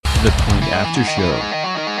The Point After Show.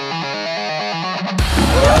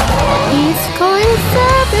 He's going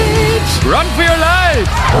savage. Run for your life!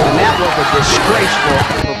 And that was a disgraceful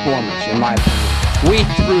performance, in my opinion. We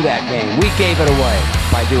threw that game. We gave it away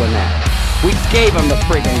by doing that. We gave them the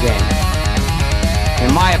friggin' game.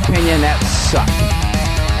 In my opinion, that sucked.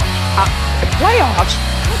 Playoffs?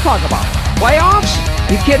 What are you talking about? Playoffs?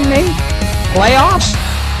 You kidding me? Playoffs?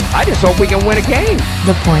 I just hope we can win a game.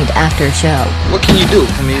 The Point After Show. What can you do?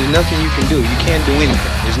 I mean, there's nothing you can do. You can't do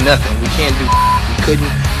anything. There's nothing. We can't do. We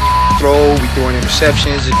couldn't throw. We throwing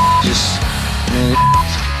interceptions. It just, man.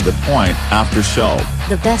 The Point After Show.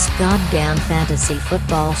 The best goddamn fantasy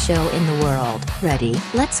football show in the world. Ready?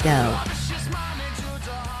 Let's go.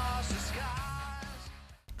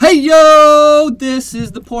 Hey yo, this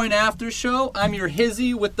is the Point After Show. I'm your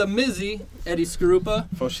hizzy with the Mizzy, Eddie Skarupa.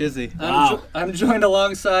 For shizzy. I'm joined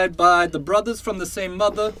alongside by the brothers from the same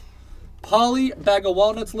mother, Polly Bag of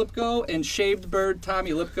Walnuts Lipko and Shaved Bird Tommy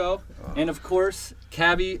Lipko, and of course,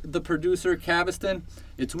 Cabby the producer Caviston.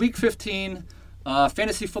 It's week 15,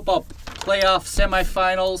 fantasy football playoff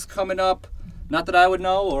semifinals coming up. Not that I would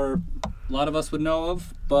know or a lot of us would know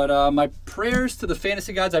of, but my prayers to the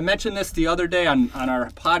fantasy gods. I mentioned this the other day on our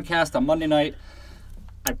podcast on Monday night.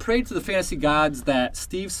 I prayed to the fantasy gods that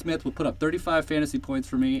Steve Smith would put up 35 fantasy points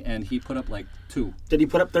for me, and he put up like 2. Did he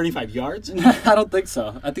put up 35 yards? I don't think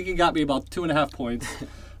so. I think he got me about 2.5 points.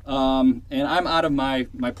 And I'm out of my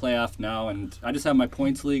playoff now, and I just have my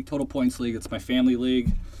points league, total points league. It's my family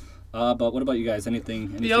league. But what about you guys?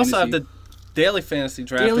 Anything? You also have the daily fantasy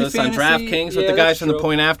draft Daily list on fantasy, DraftKings yeah, with the guys that's from the true.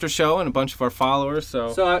 Point After Show and a bunch of our followers.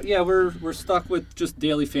 So yeah, we're stuck with just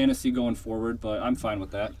daily fantasy going forward, but I'm fine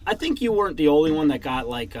with that. I think you weren't the only one that got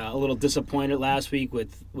like a little disappointed last week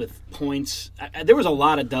with points. There was a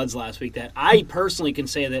lot of duds last week that I personally can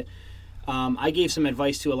say that I gave some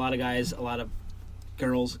advice to a lot of guys, a lot of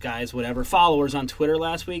girls, guys, whatever, followers on Twitter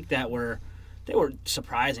last week they were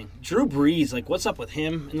surprising. Drew Brees, like what's up with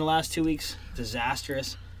him in the last 2 weeks?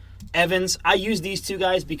 Disastrous. Evans, I use these two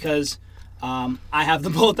guys because I have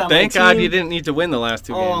them both on my team. thank God you didn't need to win the last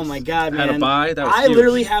 2 games. Oh my God, man! Had a bye. That was I huge.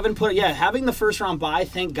 literally haven't put. Yeah, having the first round bye.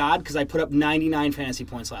 Thank God, because I put up 99 fantasy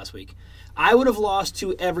points last week. I would have lost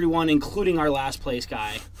to everyone, including our last place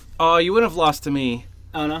guy. Oh, you wouldn't have lost to me.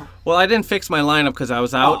 Oh no. Well, I didn't fix my lineup because I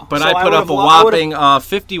was out, but so I I put up would've a I whopping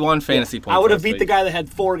 51 fantasy points. I would have last beat week. the guy that had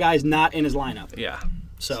 4 guys not in his lineup. Yeah.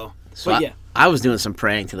 So I, yeah. I was doing some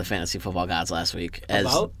praying to the fantasy football gods last week as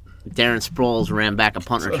About? Darren Sproles ran back a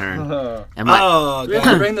punt return, and Do we have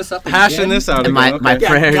to bring this up Hashing again? this out and again. my Okay.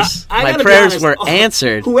 prayers I my gotta be prayers honest, were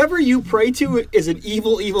answered. Whoever you pray to is an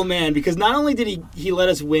evil, evil man, because not only did he let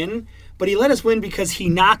us win, but he let us win because he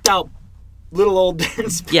knocked out little old Darren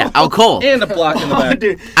Sproles. Yeah, out cold. And a block in the back.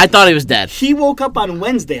 Dude, I thought he was dead. he woke up on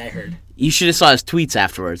Wednesday, I heard. You should have saw his tweets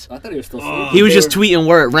afterwards. I thought he was still sleeping. He was they just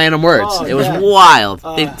tweeting random words. Oh, it was yeah. wild.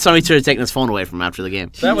 Somebody should have taken his phone away from him after the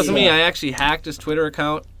game. That was me. I actually hacked his Twitter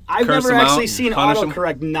account. I've cursed never him actually out, seen punished him.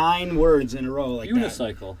 autocorrect 9 words in a row like that.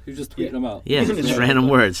 Unicycle. He was just tweeting them out. Yeah, just random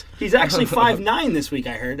words. He's actually 5'9" this week,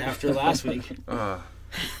 I heard, after last week.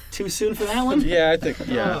 Too soon for that one? Yeah, I think.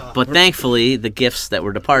 Yeah. But thankfully, the gifts that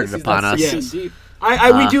were departed upon us. Yes. Deep.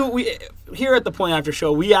 We here at the Point After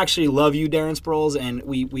Show, we actually love you, Darren Sproles, and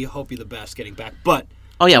we hope you the best getting back. But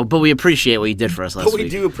Oh yeah, but we appreciate what you did for us last we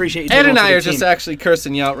week. do appreciate you. Ed doing and it for I the are just team. actually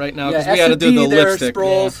cursing you out right now because Yeah, we got to do the S&P there, lipstick.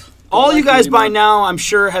 Sproles. All Don't you like guys you by anymore. now, I'm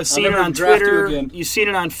sure, have seen it never on draft you Twitter. again. You've seen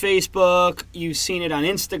it on Facebook. You've seen it on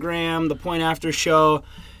Instagram. The Point After Show.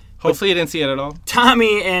 Hopefully you didn't see it at all.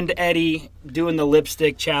 Tommy and Eddie doing the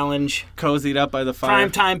lipstick challenge. Cozied up by the fire.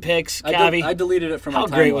 Primetime picks. I Cavi. deleted it from my How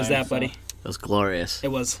great timeline, was that, so- buddy? It was glorious. It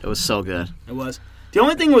was. It was so good. It was. The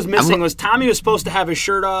only thing was missing was Tommy was supposed to have his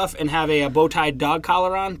shirt off and have a bow-tied dog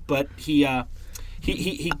collar on, but he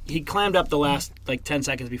clammed up the last like 10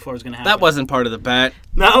 seconds before it was going to happen. That wasn't part of the bet.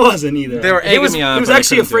 No, it wasn't either. They were egging me on, He was but I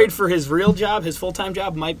actually couldn't do afraid it. for his real job, his full-time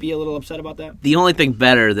job. Might be a little upset about that. The only thing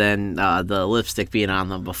better than the lipstick being on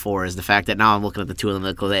them before is the fact that now I'm looking at the two of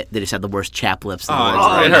them. They just had the worst chap lips in the world.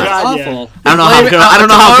 Oh, it hurts. God, yeah. Awful. I don't know Blame it- I don't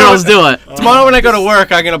know how girls do it. Tomorrow when I go to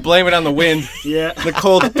work, I'm going to blame it on the wind, Yeah. the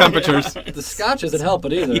cold temperatures. The scotch isn't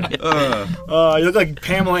helping either. You look like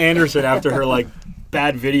Pamela Anderson after her like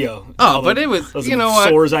bad video. Oh, but it was, Those you know what?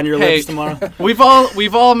 sores on your Hey, lips tomorrow. We've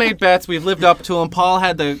all made bets. We've lived up to them. Paul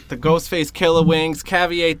had the Ghostface Killer Wings.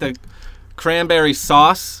 Cavi ate the cranberry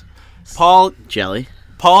sauce. Paul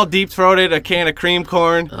deep-throated a can of cream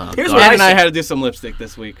corn. Here's God. what Ed and I say. had to do some lipstick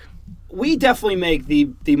this week. We definitely make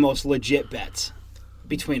the most legit bets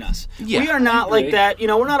between us. Yeah, we are not I agree. like that. You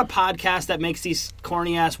know, we're not a podcast that makes these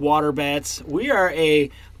corny ass water bets. We are a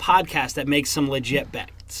podcast that makes some legit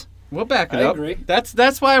bets. We'll back it I up. agree.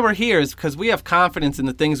 That's why we're here, is because we have confidence in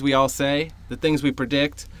the things we all say, the things we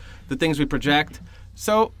predict, the things we project.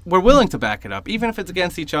 So we're willing to back it up, even if it's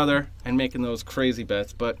against each other and making those crazy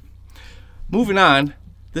bets. But moving on,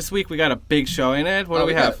 this week we got a big show. And Ed, what do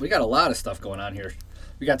we have? We got a lot of stuff going on here.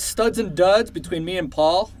 We got studs and duds between me and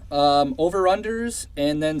Paul, over-unders,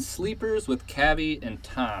 and then sleepers with Cavi and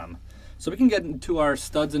Tom. So we can get into our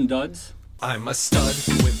studs and duds. I'm a stud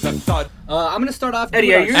with a thud. I'm going to start off. Eddie,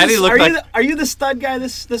 doing are you the stud guy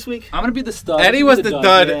this week? I'm going to be the stud. Eddie You was be the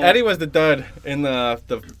dud. yeah. Eddie was the dud in the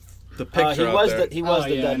picture. He was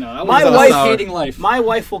the yeah, dud. I know. I My was wife hating life. My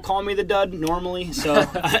wife will call me the dud normally, so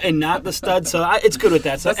and not the stud. So it's good with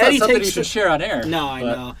that. So That's Eddie not something takes you should share on air. No, I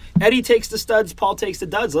but- know. Eddie takes the studs. Paul takes the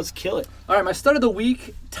duds. Let's kill it. All right, my stud of the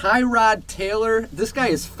week, Tyrod Taylor. This guy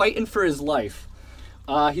is fighting for his life.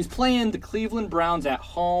 He's playing the Cleveland Browns at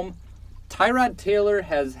home. Tyrod Taylor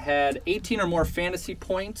has had 18 or more fantasy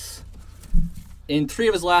points in 3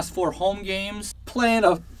 of his last 4 home games. Playing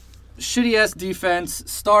a shitty-ass defense.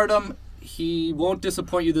 Start him. He won't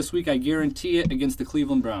disappoint you this week, I guarantee it, against the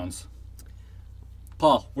Cleveland Browns.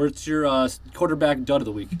 Paul, what's your quarterback dud of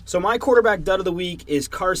the week? So my quarterback dud of the week is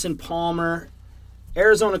Carson Palmer.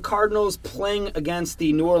 Arizona Cardinals playing against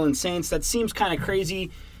the New Orleans Saints. That seems kind of crazy.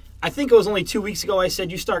 I think it was only 2 weeks ago I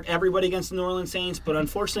said you start everybody against the New Orleans Saints, but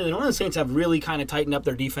unfortunately the New Orleans Saints have really kind of tightened up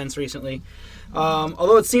their defense recently.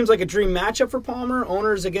 Although it seems like a dream matchup for Palmer,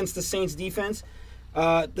 owners against the Saints defense.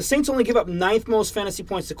 The Saints only give up 9th most fantasy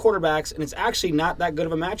points to quarterbacks, and it's actually not that good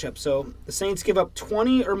of a matchup. So the Saints give up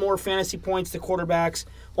 20 or more fantasy points to quarterbacks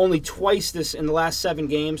only twice in the last 7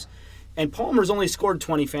 games, and Palmer's only scored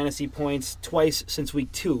 20 fantasy points twice since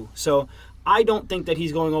week 2. So I don't think that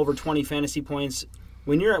he's going over 20 fantasy points.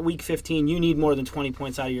 When you're at week 15, you need more than 20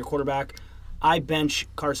 points out of your quarterback. I bench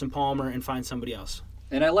Carson Palmer and find somebody else.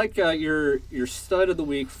 And I like your stud of the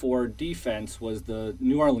week for defense was the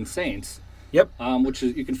New Orleans Saints. Yep. Which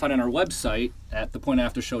is you can find on our website at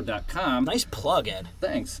thepointaftershow.com. Nice plug, Ed.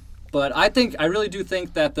 Thanks. But I really do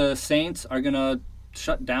think that the Saints are gonna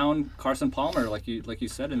shut down Carson Palmer, like you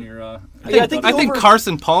said in your. I think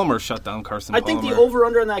Carson Palmer shut down Carson Palmer. I think the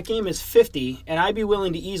over-under in that game is 50, and I'd be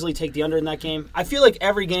willing to easily take the under in that game. I feel like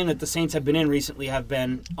every game that the Saints have been in recently have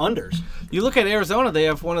been unders. You look at Arizona; they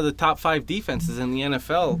have one of the top 5 defenses in the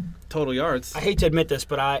NFL total yards. I hate to admit this,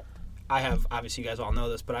 but I have, obviously you guys all know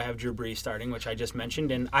this, but I have Drew Brees starting, which I just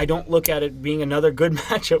mentioned, and I don't look at it being another good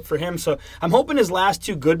matchup for him. So I'm hoping his last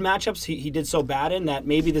 2 good matchups he did so bad in that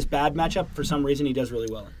maybe this bad matchup, for some reason, he does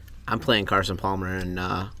really well in. I'm playing Carson Palmer in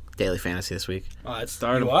daily fantasy this week. Oh, that's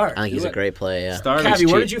Start him. You are. I think he's a great play. Yeah. Start him. Cavi,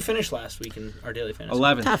 He's where cheap. did you finish last week in our daily fantasy?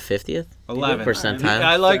 11. Top 50th. 11 percentile.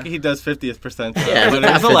 I like he does 50th percentile. Yeah, but top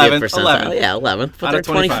it was 11. 50th percentile. 11. Yeah, 11th. But Out they're of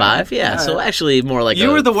 25. 25. Yeah, so actually more like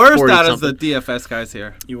You a were the worst 40 out of the something. DFS guys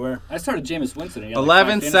here. You were. I started Jameis Winston. He had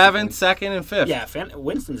 11, 5 fantasy 7, points. 2nd, and 5th. Yeah,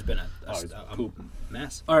 Winston's been he's a poop.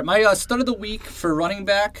 mess. All right, my stud of the week for running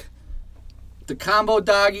back, the combo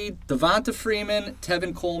doggy, Devonta Freeman,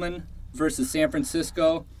 Tevin Coleman versus San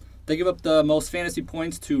Francisco. They give up the most fantasy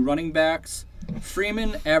points to running backs.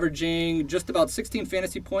 Freeman averaging just about 16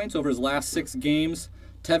 fantasy points over his last 6 games.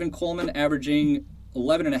 Tevin Coleman averaging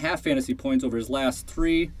 11.5 fantasy points over his last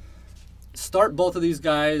 3. Start both of these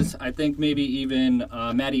guys. I think maybe even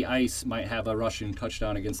Matty Ice might have a rushing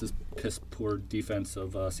touchdown against this piss-poor defense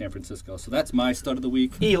of San Francisco. So that's my stud of the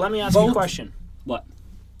week. Let me ask you a question. What?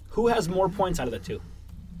 Who has more points out of the 2?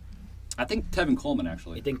 I think Tevin Coleman,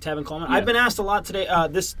 actually. You think Tevin Coleman? Yeah. I've been asked a lot today,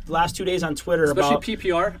 this last 2 days on Twitter Especially about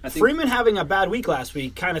PPR. I think Freeman having a bad week last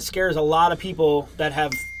week kind of scares a lot of people that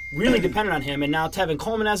have really depended on him, and now Tevin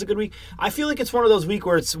Coleman has a good week. I feel like it's one of those weeks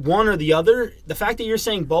where it's one or the other. The fact that you're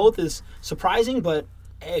saying both is surprising, but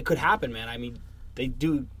hey, it could happen, man. I mean, they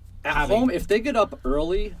do at have home, if they get up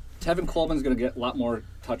early, Tevin Coleman's going to get a lot more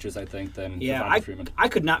touches, I think, than Devonta Freeman. I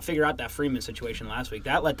could not figure out that Freeman situation last week.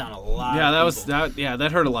 That let down a lot Yeah, of people.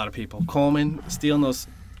 that hurt a lot of people. Coleman stealing those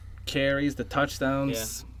carries, the touchdowns.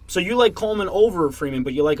 Yeah. So you like Coleman over Freeman,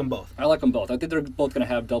 but you like them both. I like them both. I think they're both going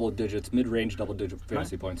to have double digits, mid-range double-digit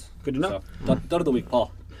fantasy points. Good to know. So, dud of the week,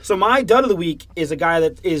 Paul. So my dud of the week is a guy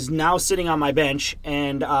that is now sitting on my bench,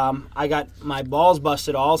 and I got my balls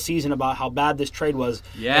busted all season about how bad this trade was.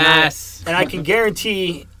 Yes. And I can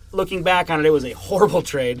guarantee, looking back on it, it was a horrible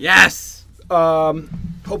trade. Yes.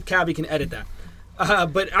 Hope Cabby can edit that.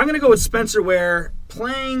 But I'm going to go with Spencer Ware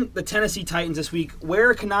playing the Tennessee Titans this week.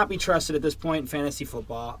 Ware cannot be trusted at this point in fantasy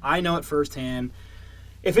football. I know it firsthand.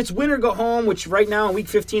 If it's win or go home, which right now in week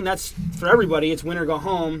 15, that's for everybody, it's win or go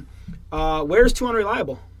home, Ware's too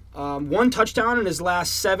unreliable. 1 touchdown in his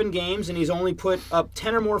last 7 games, and he's only put up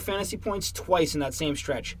 10 or more fantasy points twice in that same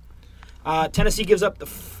stretch. Tennessee gives up the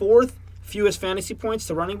 4th fewest fantasy points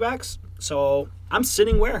to running backs. So I'm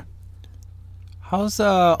sitting where? How's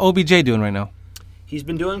OBJ doing right now? He's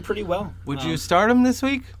been doing pretty well. Would you start him this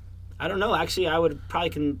week? I don't know. Actually, I would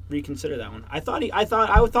probably reconsider that one. I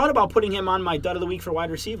thought about putting him on my dud of the week for wide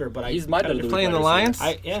receiver, but He's my dud of the week. Playing the Lions?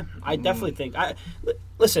 I definitely think.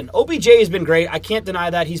 Listen, OBJ has been great. I can't deny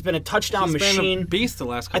that. He's been a touchdown machine. He's been a beast the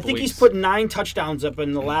last couple weeks. I think he's put 9 touchdowns up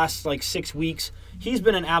in the last 6 weeks. He's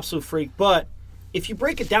been an absolute freak. But if you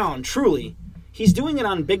break it down, truly, he's doing it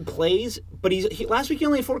on big plays. But last week he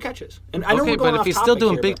only had 4 catches. And I know we're going but off if he's topic still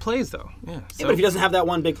doing here, big plays though, but if he doesn't have that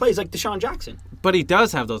one big play, he's like Deshaun Jackson. But he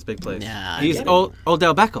does have those big plays. Yeah, he's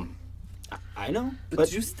Odell Beckham. I know, but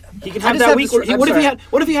he can I have just that have week. this- I'm What sorry.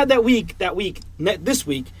 if he had that week this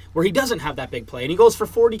week where he doesn't have that big play and he goes for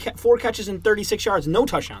 4 catches and 36 yards, no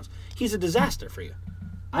touchdowns? He's a disaster for you.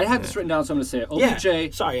 I had this written down, so I'm going to say it.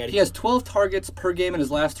 OBJ, Sorry, Eddie. he has 12 targets per game in his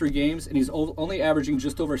last 3 games, and he's only averaging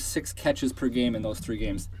just over 6 catches per game in those 3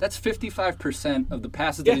 games. That's 55% of the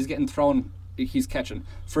passes that he's getting thrown, he's catching.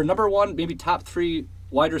 For number 1, maybe top 3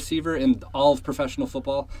 wide receiver in all of professional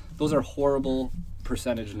football, those are horrible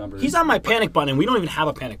percentage numbers. He's on my panic button. We don't even have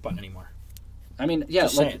a panic button anymore. I mean, yeah,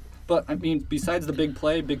 Just saying. but I mean, besides the big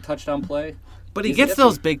play, big touchdown play, But he he's gets iffy.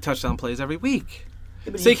 those big touchdown plays every week.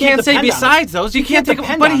 Yeah, but So you can't say depend on besides it. those. You can't take them.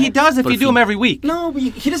 depend But on he it. does if you do them every week. No, but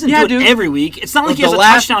he doesn't Yeah, do it dude. every week. It's not like he The has a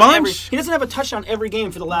last touchdown every. bunch? He doesn't have a touchdown every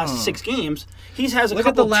game for the last 6 games. He has a Look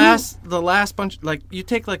at couple. the last bunch. Like you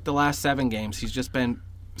take the last 7 games, he's just been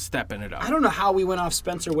stepping it up. I don't know how we went off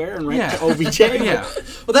Spencer Ware and right Yeah. to OBJ. Yeah.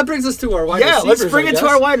 Well, that brings us to our wide Yeah, receivers. let's bring I it to guess.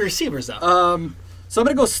 our wide receivers though. So I'm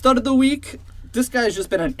gonna go stud of the week. This guy's just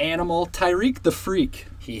been an animal. Tyreek the Freak.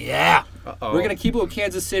 Yeah. We're gonna keep it with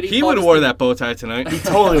Kansas City. He would have wore that bow tie tonight.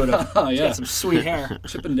 Totally would have. Oh He's yeah, got some sweet hair.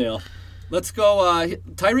 Chippendale. Let's go.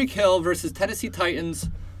 Tyreek Hill versus Tennessee Titans.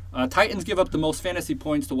 Titans give up the most fantasy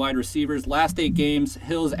points to wide receivers. Last 8 games,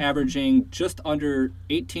 Hill's averaging just under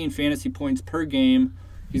 18 fantasy points per game.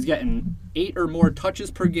 He's getting 8 or more touches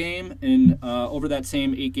per game in over that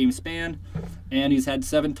same 8-game span, and he's had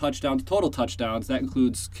 7 touchdowns, total touchdowns. That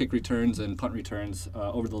includes kick returns and punt returns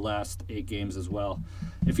over the last 8 games as well.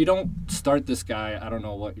 If you don't start this guy, I don't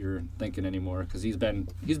know what you're thinking anymore because he's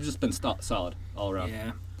just been solid all around.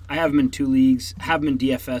 Yeah. I have him in 2 leagues. Have him in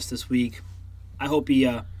DFS this week. I hope he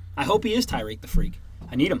is Tyreek the Freak.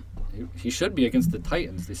 I need him. He should be against the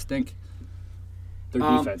Titans. They stink. Their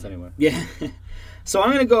defense, anyway. Yeah. So I'm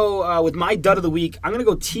going to go with my dud of the week. I'm going to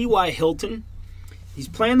go T.Y. Hilton. He's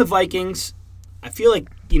playing the Vikings. I feel like,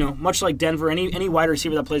 much like Denver, any wide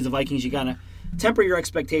receiver that plays the Vikings, you got to temper your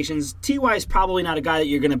expectations. T.Y. is probably not a guy that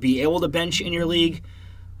you're going to be able to bench in your league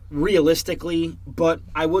realistically, but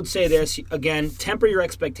I would say this, again, temper your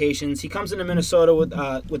expectations. He comes into Minnesota with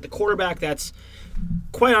the quarterback that's,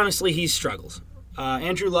 quite honestly, he struggles.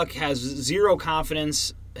 Andrew Luck has 0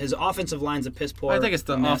 confidence. His offensive line's a piss poor. I think it's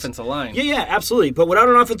the mess. offensive line. Yeah, absolutely. But without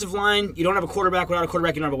an offensive line, you don't have a quarterback. Without a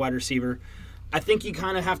quarterback, you don't have a wide receiver. I think you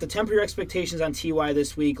kind of have to temper your expectations on T.Y.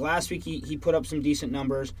 this week. Last week, he put up some decent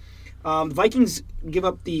numbers. The Vikings give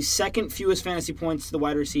up the 2nd fewest fantasy points to the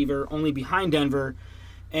wide receiver, only behind Denver.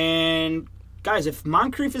 And, guys, if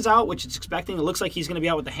Moncrief is out, which it's expecting, it looks like he's going to be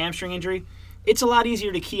out with the hamstring injury, it's a lot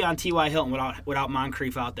easier to key on T.Y. Hilton without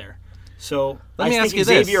Moncrief out there. So Let me I ask think you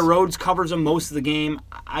this. Xavier Rhodes covers him most of the game.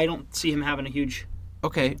 I don't see him having a huge...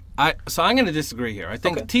 Okay, so I'm going to disagree here. I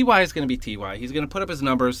think Okay. T.Y. is going to be T.Y. He's going to put up his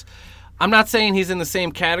numbers. I'm not saying he's in the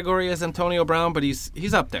same category as Antonio Brown, but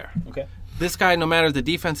he's up there. Okay. This guy, no matter the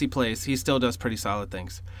defense he plays, he still does pretty solid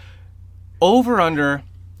things. Over under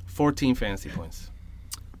 14 fantasy points.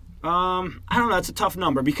 I don't know. That's a tough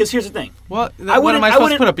number because here's the thing. What am I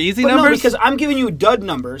supposed to put up easy numbers? No, because I'm giving you dud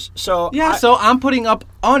numbers. So Yeah, so I'm putting up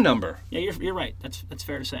a number. yeah, you're right. That's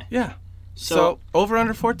fair to say. Yeah. So So over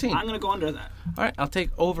under 14. I'm gonna go under that. All right, I'll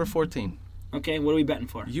take over 14. Okay, what are we betting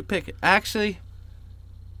for? You pick it. Actually,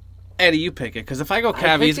 Eddie, you pick it. Because if I go I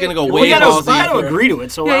Cavi, pick he's going to it. go Well, way we gotta- ballsy. we I don't agree to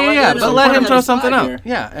it. So Yeah. But let him throw something spot out. here.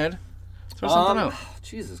 Yeah, Ed. Throw something out.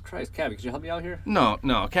 Jesus Christ, Cavi, could you help me out here? No,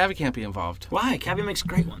 Cavi can't be involved. Why? Cavi makes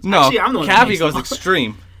great ones. No, Actually, I'm the one that Cavi makes goes them.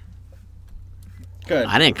 extreme. Good.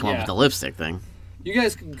 I didn't come up Yeah. with the lipstick thing. You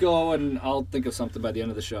guys can go, and I'll think of something by the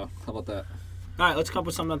end of the show. How about that? All right, let's come up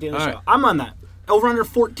with something at the end of the All show. right. I'm on that. Over under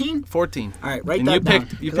 14. 14. All right, write And that you down.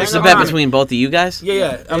 picked- you 'Cause picked It's I a know bet I'm- between both of you guys?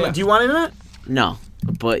 Yeah. Yeah. Do you want into that? No,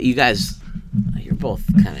 but you guys, you're both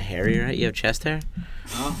kind of hairy, right? You have chest hair?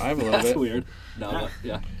 I have a little That's bit. weird. No, but,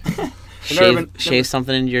 yeah. Shave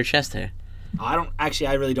something into your chest hair. I don't. Actually,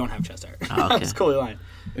 I really don't have chest hair. Oh, okay. That's totally lying.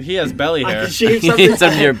 He has belly I hair. can shave Some something.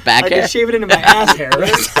 of your back I hair. can shave it into my ass hair.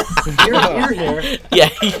 Right? ear hair. Yeah.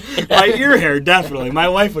 My ear hair, definitely. My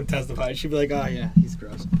wife would testify. She'd be like, "Oh yeah, he's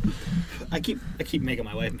gross." I keep making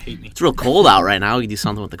my wife hate me. It's real cold out right now. You do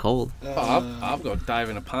something with the cold. I'll go dive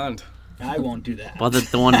in a pond. I won't do that. Well, the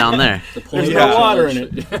one down there. There's no water in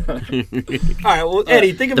it. All right, well,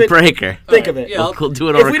 Eddie, think of The it. breaker. Think of it. Yeah, We'll do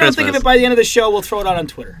it If over we don't Christmas. think of it by the end of the show, we'll throw it out on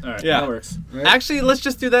Twitter. All right, Yeah. that works. Actually, let's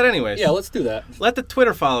just do that anyways. Yeah, let's do that. Let the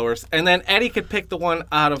Twitter followers, and then Eddie could pick the one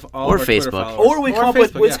out of all Or of our Twitter Facebook. followers. Or we come up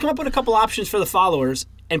with Facebook, let's yeah. come up with a couple options for the followers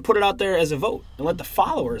and put it out there as a vote and let the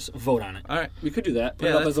followers vote on it. All right. We could do that. Put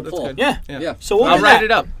Yeah, it up as a that's poll. good. Yeah. Yeah. So we'll I'll do write that.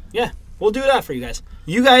 it up. Yeah, we'll do that for you guys.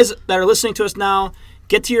 You guys that are listening to us now,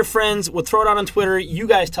 get to your friends. We'll throw it out on Twitter. You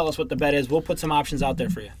guys tell us what the bet is. We'll put some options out there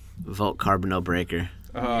for you. Vote Carbon Breaker.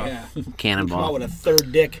 Yeah. Come out Cannonball. with a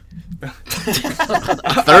third dick.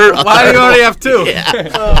 Third. Why do you already have two?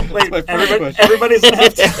 Yeah. Wait, my first everybody's gonna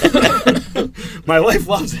have to. My wife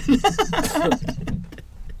loves it.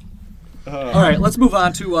 All right, let's move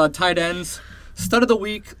on to tight ends. Stud of the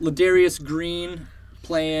week, Ladarius Green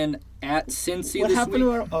playing at Cincy What this happened week.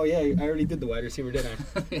 to our? Oh yeah, I already did the wide receiver, didn't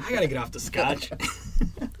I? I gotta get off the scotch.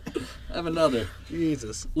 I have another.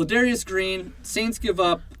 Jesus. Ladarius Green, Saints give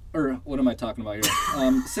up, or what am I talking about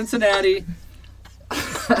here? Cincinnati.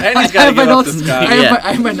 And he's I got to have my give up notes. this guy.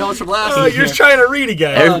 I have my notes from last Oh, week. you're trying to read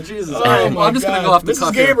again. Oh, Jesus. All right, well, I'm just going to go off the Mrs.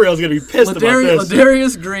 cuff here. Gabriel's gonna be pissed about this.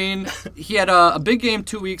 Ladarius Green, he had a big game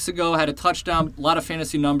 2 weeks ago, had a touchdown, a lot of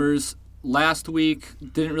fantasy numbers. Last week,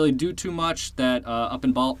 didn't really do too much. That up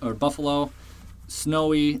in Buffalo,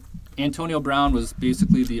 snowy. Antonio Brown was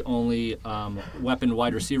basically the only weapon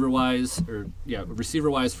wide receiver-wise,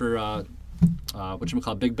 receiver-wise for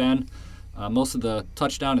whatchamacallit, Big Ben. Most of the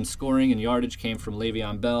touchdown and scoring and yardage came from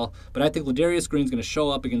Le'Veon Bell. But I think Ladarius Green's going to show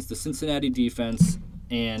up against the Cincinnati defense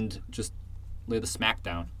and just lay the smack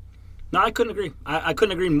down. No, I couldn't agree. I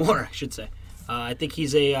couldn't agree more. I should say. I think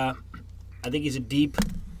he's a deep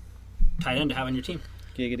tight end to have on your team.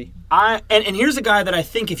 Giggity. And here's a guy that I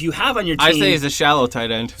think if you have on your team, I say he's a shallow tight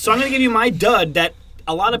end. So I'm going to give you my dud that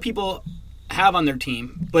a lot of people have on their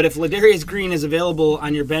team. But if Ladarius Green is available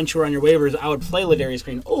on your bench or on your waivers, I would play Ladarius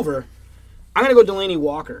Green over. I'm going to go Delaney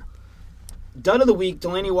Walker. Dud of the week,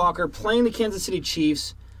 Delaney Walker playing the Kansas City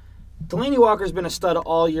Chiefs. Delaney Walker's been a stud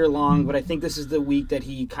all year long, but I think this is the week that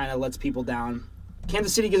he kind of lets people down.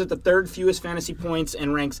 Kansas City gives up the third fewest fantasy points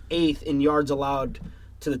and ranks 8th in yards allowed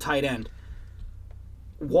to the tight end.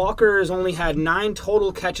 Walker has only had 9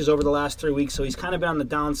 total catches over the last 3 weeks, so he's kind of been on the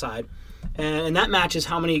downside. And that matches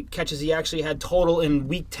how many catches he actually had total in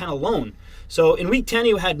Week 10 alone. So in Week 10,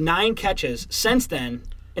 he had 9 catches. Since then,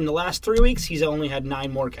 in the last 3 weeks, he's only had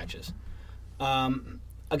 9 more catches.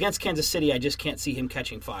 Against Kansas City, I just can't see him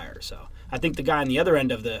catching fire. So I think the guy on the other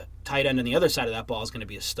end of the tight end on the other side of that ball is going to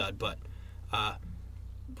be a stud, but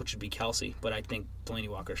which would be Kelsey. But I think Delaney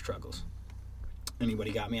Walker struggles.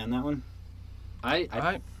 Anybody got me on that one?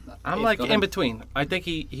 I'm like in between. I think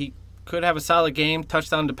he could have a solid game,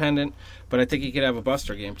 touchdown dependent, but I think he could have a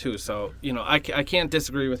buster game too. So, I can't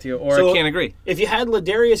disagree with you, or I can't agree. If you had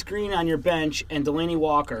Ladarius Green on your bench and Delaney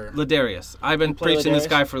Walker. Ladarius. I've been preaching this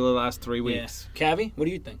guy for the last 3 weeks. Yeah. Cavi, what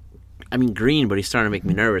do you think? I mean, Green, but he's starting to make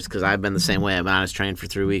me nervous because I've been the same way. I've been on his train for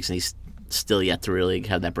 3 weeks, and he's still yet to really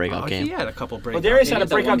have that breakout game. He had a couple breakouts. Ladarius had a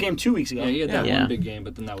breakout game 2 weeks ago. Yeah, he had that one big game,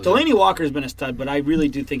 but then that was Delaney Walker's been a stud, but I really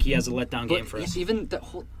do think he has a letdown game for us. Even that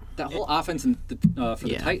whole offense for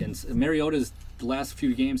the Titans, Mariota's the last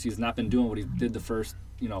few games he's not been doing what he did the first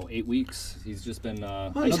 8 weeks. He's just been.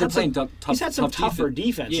 He's had some tougher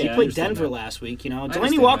defense. Yeah, he played Denver last week.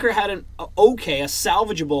 Delaney Walker had a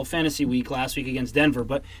salvageable fantasy week last week against Denver,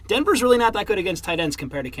 but Denver's really not that good against tight ends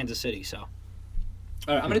compared to Kansas City. So,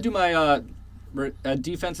 all right, I'm gonna do my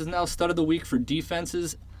defenses now. Stud of the week for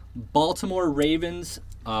defenses: Baltimore Ravens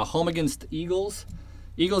home against the Eagles.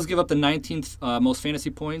 Eagles give up the 19th most fantasy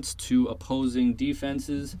points to opposing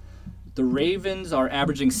defenses. The Ravens are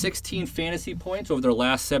averaging 16 fantasy points over their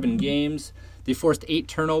last 7 games. They forced 8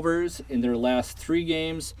 turnovers in their last 3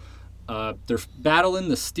 games. They're battling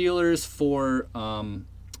the Steelers for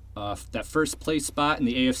that first place spot in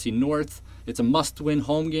the AFC North. It's a must-win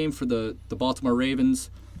home game for the Baltimore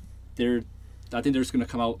Ravens. I think they're just going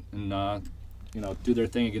to come out and do their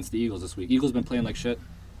thing against the Eagles this week. Eagles been playing like shit.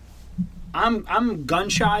 I'm gun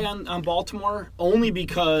shy on Baltimore only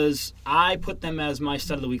because I put them as my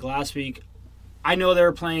stud of the week last week. I know they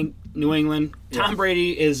were playing New England. Tom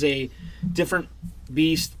Brady is a different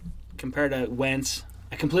beast compared to Wentz.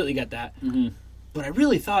 I completely get that. Mm-hmm. But I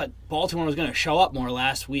really thought Baltimore was going to show up more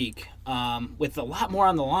last week. with a lot more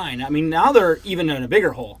on the line. I mean, now they're even in a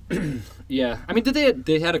bigger hole. Yeah, I mean,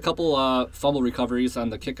 they had a couple fumble recoveries on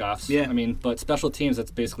the kickoffs. Yeah. I mean, but special teams,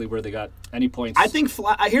 that's basically where they got any points. I think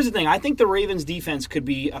here's the thing. I think the Ravens' defense could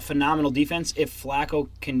be a phenomenal defense if Flacco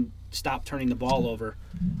can stop turning the ball over,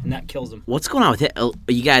 and that kills them. What's going on with it?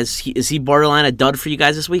 You guys? Is he borderline a dud for you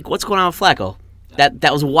guys this week? What's going on with Flacco?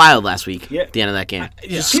 That was wild last week. Yeah. At the end of that game,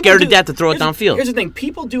 People scared to do- death to throw it here's- downfield. Here's the thing: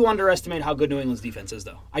 people do underestimate how good New England's defense is,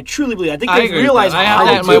 though. I truly believe. I think I they agree with realize that. I how have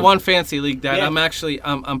that in my good- one fantasy league that Yeah.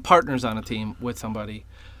 I'm partners on a team with somebody,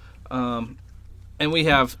 and we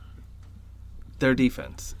have their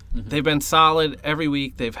defense. They've been solid every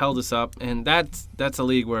week. They've held us up, and that's a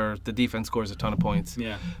league where the defense scores a ton of points.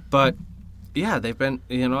 Yeah. But yeah, they've been.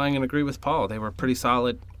 I'm going to agree with Paul. They were pretty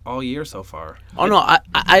solid all year so far. Oh no,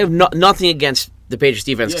 I have nothing against the Patriots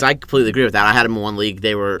defense because I completely agree with that. I had them in one league;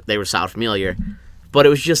 they were solid for me all year. But it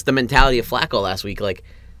was just the mentality of Flacco last week. Like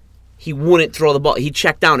he wouldn't throw the ball. He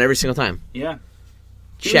checked down every single time. Yeah.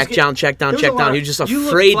 Check down, check down, there was check a down. lot He of- was just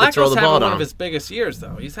afraid to throw the ball One down. of his biggest years,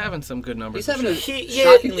 though. He's having some good numbers. He's having a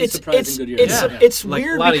Yeah, shockingly it's surprising good year. it's Like,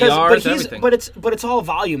 weird a lot of because yards, but everything. it's all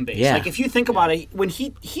volume based. Yeah. Like if you think about it, when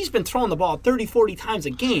he's been throwing the ball 30, 40 times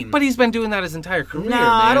a game. But he's been doing that his entire career. Nah, man.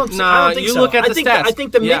 I don't think you so. look at I the think stats. I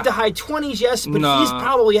think the Yeah. mid to high 20s, yes, but Nah. he's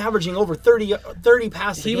probably averaging over 30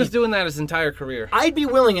 passes. He a was game. doing that his entire career. I'd be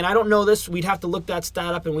willing, and I don't know this. We'd have to look that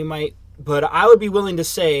stat up, and we might. But I would be willing to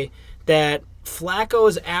say that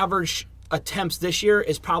Flacco's average attempts this year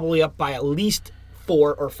is probably up by at least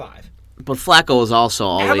 4 or 5. But Flacco is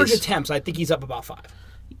also Average always attempts, I think he's up about 5.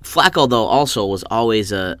 Flacco though also was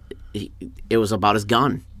always it was about his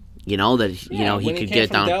gun. That he when could came get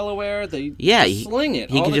from down. Delaware, they Yeah, just sling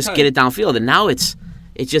it. He all could the just time. get it downfield, and now it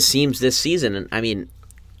just seems this season. And I mean,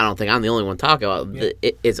 I don't think I'm the only one talking about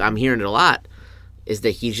it. I'm hearing it a lot. Is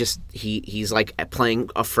that he's like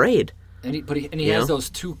playing afraid. And he has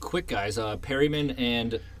those two quick guys, Perryman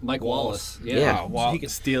and Mike Wallace. Yeah.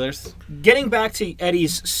 Steelers. Getting back to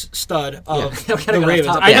Eddie's stud of Yeah. the Ravens,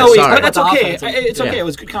 topic. I Yeah, know, sorry. but that's About the okay. offense. It's okay. Yeah. It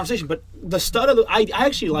was a good conversation. But the stud of I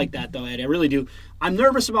actually like that though, Eddie. I really do. I'm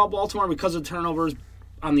nervous about Baltimore because of turnovers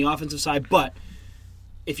on the offensive side. But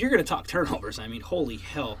if you're going to talk turnovers, I mean, holy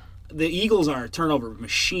hell, the Eagles are a turnover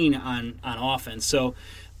machine on offense. So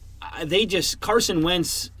Carson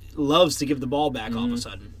Wentz loves to give the ball back all of a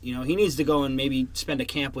sudden. He needs to go and maybe spend a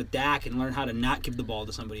camp with Dak and learn how to not give the ball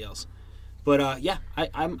to somebody else. But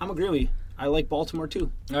I'm agreeing with you. I like Baltimore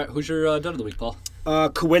too. All right, who's your dud of the week, Paul?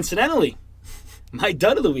 Coincidentally, my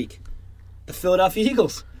dud of the week, the Philadelphia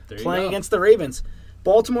Eagles There you playing go. against the Ravens.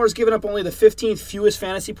 Baltimore's given up only the 15th fewest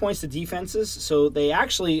fantasy points to defenses, so they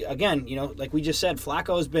actually, again, like we just said,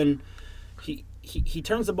 Flacco has been he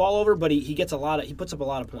turns the ball over, but he puts up a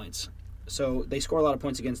lot of points. So they score a lot of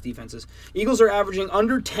points against defenses. Eagles are averaging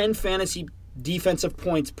under 10 fantasy defensive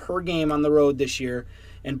points per game on the road this year,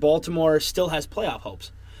 and Baltimore still has playoff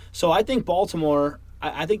hopes. So I think Baltimore,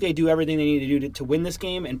 I think they do everything they need to do to win this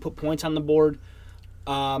game and put points on the board.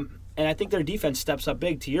 And I think their defense steps up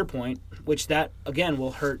big, to your point, which that, again,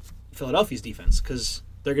 will hurt Philadelphia's defense because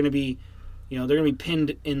they're going to be,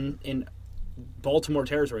 pinned in Baltimore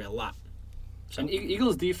territory a lot. And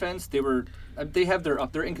Eagles defense, they're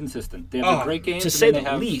inconsistent. They have great games. To and say then the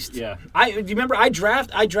they have, least. Yeah. Do you remember I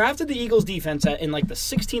drafted the Eagles defense in like the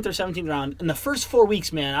 16th or 17th round. In the first 4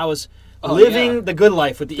 weeks, man, I was living the good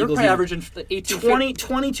life with the They're Eagles. probably defense. averaging 18,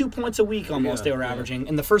 22 points a week almost they were averaging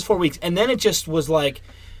in the first 4 weeks. And then it just was like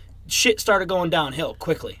shit started going downhill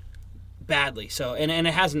quickly. Badly. So and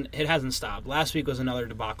it hasn't stopped. Last week was another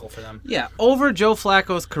debacle for them. Yeah, over Joe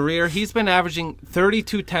Flacco's career, he's been averaging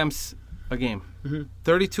 32 attempts a game.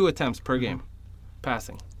 32 attempts per game,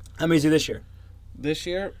 passing. How many is he this year? This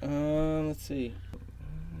year, let's see.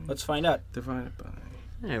 Let's find out. Divided by...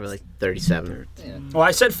 We're like 37. Well,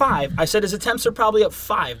 I said 5. I said his attempts are probably up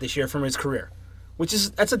 5 this year from his career,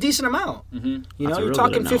 that's a decent amount. That's a You're real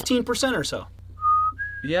talking good amount. 15% or so.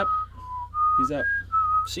 Yep, he's up.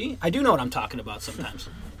 See, I do know what I'm talking about sometimes.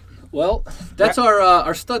 Well, that's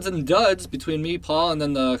our studs and duds between me, Paul, and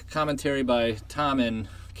then the commentary by Tom and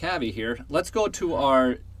Cavi here. Let's go to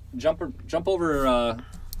our jump over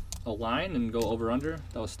a line and go over under.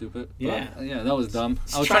 That was stupid. Yeah. But, that was dumb.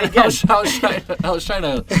 I was try trying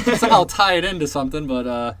to somehow tie it into something,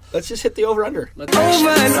 but Let's just hit the over under.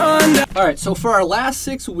 all right. So for our last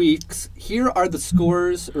 6 weeks, here are the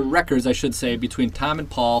scores or records, I should say, between Tom and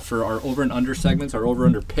Paul for our over and under segments, our over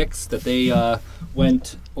under picks that they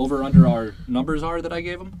went over under our numbers are that I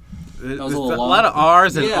gave them. There's was a a little long. lot of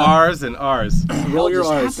R's and Yeah. R's and R's. Roll your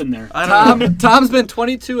What R's. just happened there? I don't know. Tom's been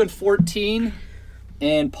 22 and 14.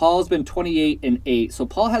 and Paul's been 28-8. So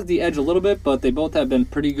Paul has the edge a little bit, but they both have been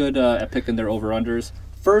pretty good at picking their over-unders.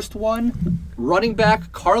 First one, running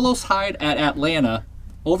back Carlos Hyde at Atlanta,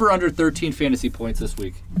 over-under 13 fantasy points this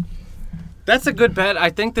week. That's a good bet. I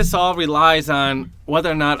think this all relies on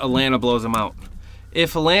whether or not Atlanta blows them out.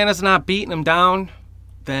 If Atlanta's not beating them down,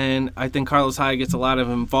 then I think Carlos Hyde gets a lot of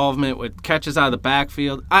involvement with catches out of the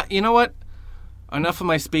backfield. You know what? Enough of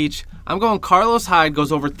my speech. I'm going Carlos Hyde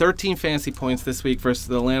goes over 13 fantasy points this week versus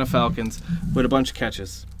the Atlanta Falcons with a bunch of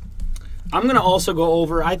catches. I'm going to also go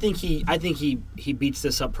over. I think he beats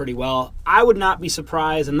this up pretty well. I would not be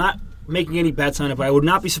surprised. I'm not making any bets on it, but I would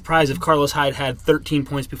not be surprised if Carlos Hyde had 13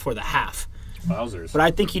 points before the half. Wowzers. But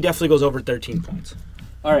I think he definitely goes over 13 points.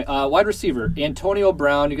 All right, wide receiver, Antonio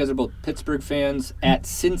Brown. You guys are both Pittsburgh fans. At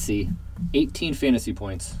Cincy, 18 fantasy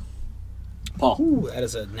points. Paul. Ooh, that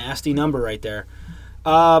is a nasty number right there.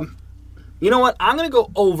 You know what? I'm going to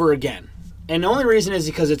go over again. And the only reason is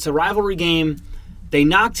because it's a rivalry game. They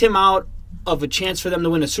knocked him out of a chance for them to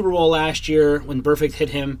win a Super Bowl last year when Burfict hit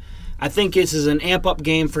him. I think this is an amp-up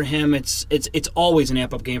game for him. It's always an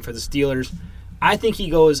amp-up game for the Steelers. I think he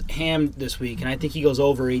goes ham this week, and I think he goes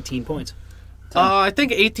over 18 points. I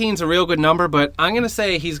think 18 is a real good number, but I'm going to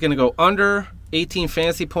say he's going to go under 18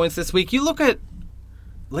 fantasy points this week. You look at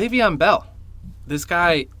Le'Veon Bell. This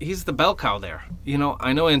guy, he's the bell cow there. You know,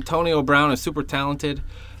 I know Antonio Brown is super talented,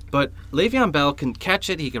 but Le'Veon Bell can catch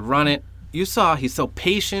it. He can run it. You saw he's so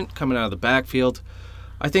patient coming out of the backfield.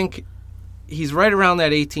 I think he's right around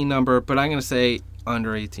that 18 number, but I'm going to say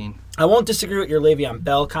under 18. I won't disagree with your Le'Veon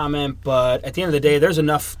Bell comment, but at the end of the day, there's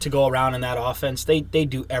enough to go around in that offense. They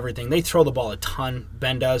do everything. They throw the ball a ton,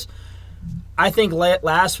 Ben does. I think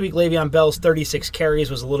last week Le'Veon Bell's 36 carries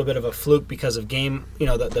was a little bit of a fluke because of game,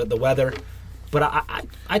 the weather. But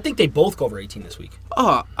I think they both go over 18 this week.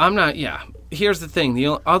 Oh, I'm not, yeah. Here's the thing.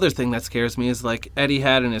 The other thing that scares me is like Eddie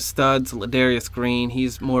had in his studs, Ladarius Green.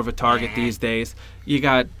 He's more of a target these days. You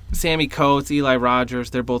got Sammy Coates, Eli Rogers.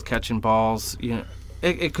 They're both catching balls. You know,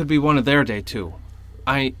 it could be one of their day too.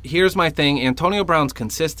 Here's my thing. Antonio Brown's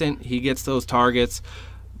consistent. He gets those targets,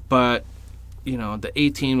 but the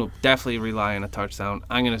 18 will definitely rely on a touchdown.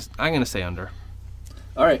 I'm gonna say under.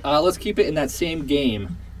 All right, let's keep it in that same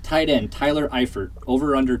game. Tight end Tyler Eifert,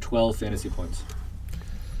 over under 12 fantasy points.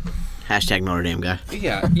 Hashtag Notre Dame guy.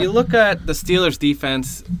 Yeah, you look at the Steelers'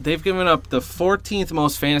 defense. They've given up the 14th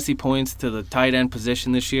most fantasy points to the tight end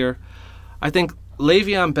position this year. I think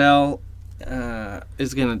Le'Veon Bell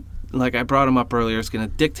is going to, like I brought him up earlier, is going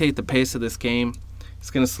to dictate the pace of this game.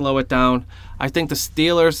 It's going to slow it down. I think the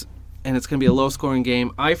Steelers, and it's going to be a low-scoring game,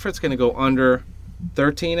 Eifert's going to go under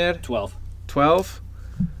 13, Ed? 12. 12?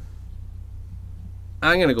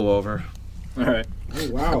 I'm going to go over. All right. Oh,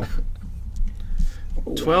 wow.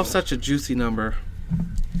 12 such a juicy number.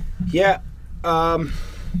 Yeah. Man,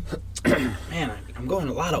 I'm going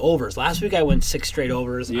a lot of overs. Last week I went 6 straight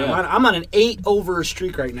overs. Yeah. I'm on an 8 over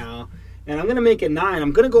streak right now, and I'm going to make it 9.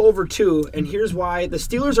 I'm going to go over 2, and here's why. The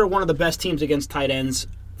Steelers are one of the best teams against tight ends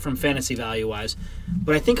from fantasy value-wise,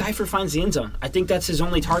 but I think Eifert finds the end zone. I think that's his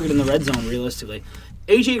only target in the red zone, realistically.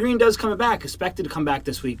 A.J. Green does come back, expected to come back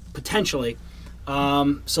this week, potentially.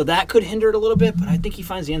 So that could hinder it a little bit, but I think he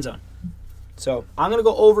finds the end zone. So I'm going to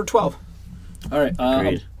go over 12. All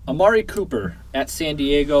right. Amari Cooper at San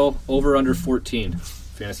Diego, over under 14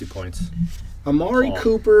 fantasy points. Amari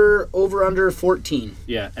Cooper, over under 14.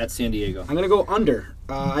 Yeah, at San Diego. I'm going to go under.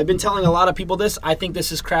 I've been telling a lot of people this. I think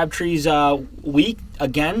this is Crabtree's week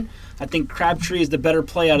again. I think Crabtree is the better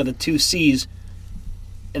play out of the 2 C's.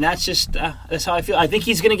 And that's just that's how I feel. I think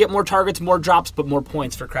he's going to get more targets, more drops, but more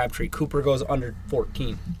points for Crabtree. Cooper goes under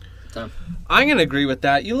 14. I'm going to agree with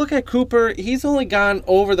that. You look at Cooper, he's only gone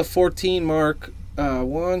over the 14 mark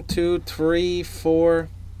 1, 2, 3, 4,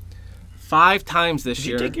 5 times this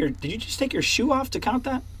year. Did you just take your shoe off to count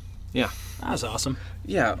that? Yeah. That was awesome.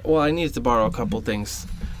 Yeah, well, I needed to borrow a couple things.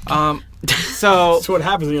 So that's what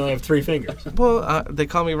happens when you only have 3 fingers. Well, they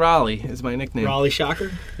call me Raleigh is my nickname. Raleigh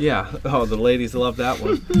Shocker? Yeah. Oh, the ladies love that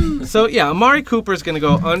one. So, yeah, Amari Cooper is going to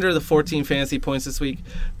go under the 14 fantasy points this week.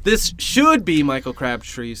 This should be Michael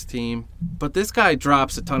Crabtree's team, but this guy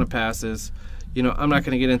drops a ton of passes. I'm not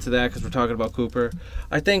going to get into that because we're talking about Cooper.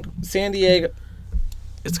 I think San Diego,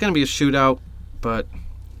 it's going to be a shootout, but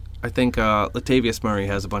I think Latavius Murray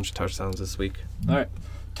has a bunch of touchdowns this week. All right.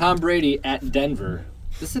 Tom Brady at Denver.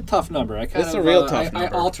 This is a tough number. It's a real tough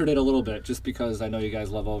number. I altered it a little bit just because I know you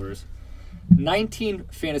guys love overs. 19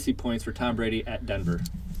 fantasy points for Tom Brady at Denver.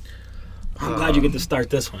 I'm glad you get to start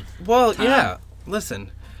this one. Well, yeah.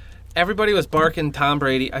 Listen, everybody was barking Tom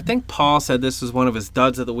Brady. I think Paul said this was one of his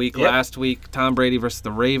duds of the week last week. Tom Brady versus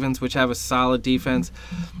the Ravens, which have a solid defense.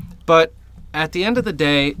 But at the end of the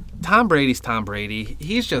day, Tom Brady's Tom Brady.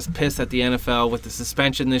 He's just pissed at the NFL with the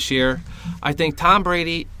suspension this year. I think Tom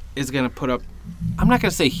Brady is going to put up, I'm not going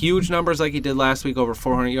to say huge numbers like he did last week, over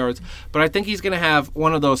 400 yards, but I think he's going to have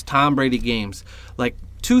one of those Tom Brady games, like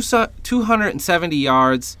 270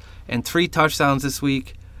 yards and 3 touchdowns this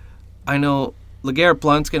week. I know LeGarrette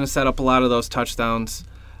Blount's going to set up a lot of those touchdowns.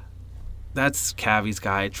 That's Cavi's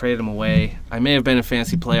guy. I traded him away. I may have been in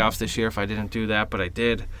fantasy playoffs this year if I didn't do that, but I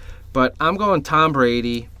did. But I'm going Tom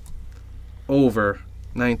Brady over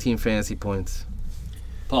 19 fantasy points.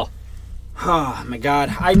 Paul. Oh, my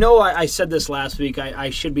God. I know I said this last week. I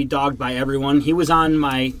should be dogged by everyone. He was on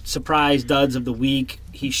my surprise duds of the week.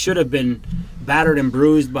 He should have been battered and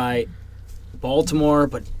bruised by Baltimore,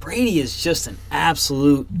 but Brady is just an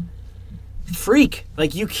absolute freak.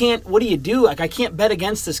 Like, you can't, what do you do? Like, I can't bet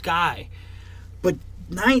against this guy. But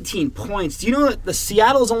 19 points. Do you know that the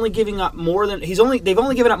Seattle's only giving up more than they've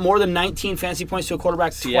only given up more than 19 fantasy points to a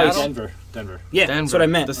quarterback twice. Denver. Yeah, Denver. that's what I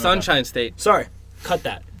meant. The Sunshine State. Sorry, cut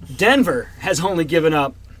that. Denver has only given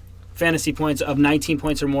up fantasy points of 19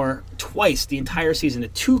 points or more twice the entire season to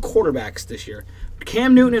 2 quarterbacks this year.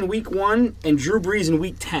 Cam Newton in week 1 and Drew Brees in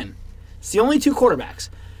week 10. It's the only 2 quarterbacks.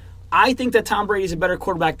 I think that Tom Brady's a better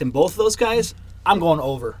quarterback than both of those guys. I'm going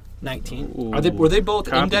over 19. Ooh. Were they both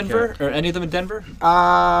in Copycat. Denver, or any of them in Denver?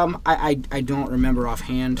 I don't remember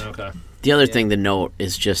offhand. Okay. The other thing to note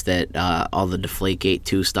is just that all the Deflategate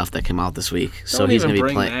 2 stuff that came out this week. So Don't he's even going to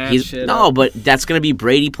be bring playing. that shit up. But that's going to be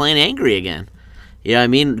Brady playing angry again. You know what I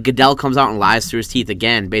mean? Goodell comes out and lies through his teeth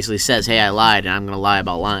again. Basically says, "Hey, I lied, and I'm going to lie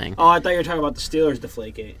about lying." Oh, I thought you were talking about the Steelers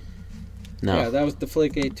Deflategate. No, Yeah, that was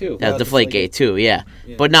Deflategate too. that's Deflategate too. Yeah.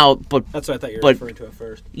 Yeah. But now, but That's what I thought you were But- referring to at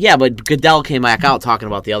first. yeah, but Goodell came back out talking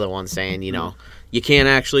about the other one, saying, you know, you can't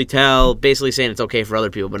actually tell. Basically saying it's okay for other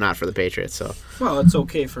people, but not for the Patriots. So Well, it's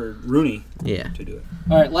okay for Rooney yeah. to do it.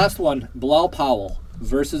 All right, last one. Bilal Powell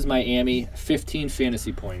versus Miami, 15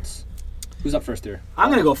 fantasy points. Who's up first here? I'm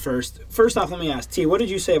going to go first. First off, let me ask T, what did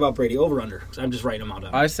you say about Brady? Over under? Because I'm just writing them all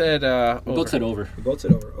down. I said We both said over. We both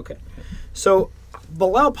said over. Okay. So,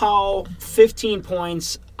 Bilal Powell, 15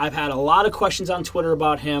 points. I've had a lot of questions on Twitter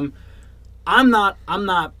about him. I'm not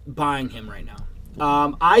buying him right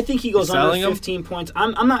now. I think he goes You under selling him? 15 points.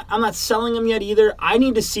 I'm not selling him yet either. I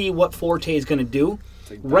need to see what Forte is going to do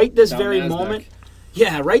right this down very NASDAQ. moment.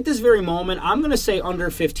 Yeah, right this very moment, I'm going to say under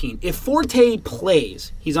 15. If Forte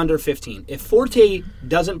plays, he's under 15. If Forte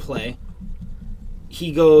doesn't play,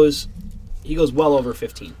 he goes well over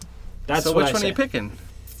 15. That's so what which I one say. are you picking?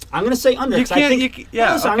 I'm going to say under. You 'cause I can't- think, you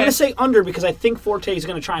yeah, listen, I'm okay. going to say under because I think Forte is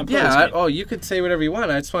going to try and play this Yeah. game. You could say whatever you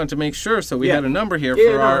want. I just wanted to make sure so we Yeah. had a number here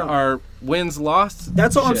Yeah, for no, no. our wins lost.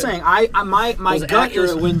 That's all I'm shit. saying. My Those gut accurate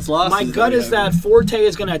is wins, losses my that gut we is have. that Forte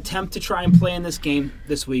is going to attempt to try and play in this game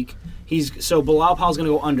this week. So Bilal Powell's going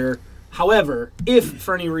to go under. However, if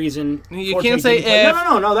for any reason You Forte can't say didn't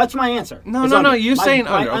play- if. No. That's my answer. No, It's no, under. you're My- saying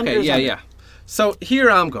my under. is Okay, yeah, under. yeah. So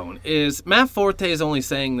here I'm going is Matt Forte is only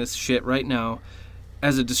saying this shit right now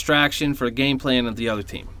as a distraction for a game plan of the other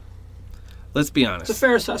team. Let's be honest. It's a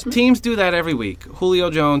fair assessment. Teams do that every week. Julio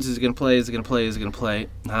Jones is going to play, is going to play, is going to play.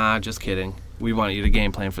 Nah, just kidding. We want you to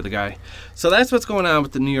game plan for the guy. So that's what's going on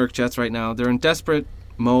with the New York Jets right now. They're in desperate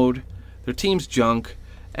mode. Their team's junk.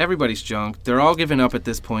 Everybody's junk. They're all giving up at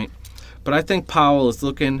this point. But I think Powell is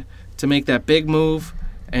looking to make that big move,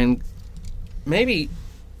 and maybe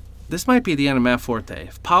this might be the end of Matt Forte.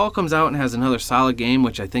 If Powell comes out and has another solid game,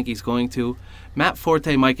 which I think he's going to, Matt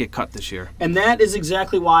Forte might get cut this year. And that is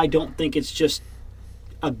exactly why I don't think it's just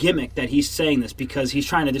a gimmick that he's saying this because he's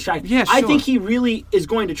trying to distract. Yeah, I sure. think he really is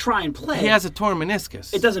going to try and play. He has a torn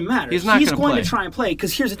meniscus. It doesn't matter. He's not going gonna play. to try and play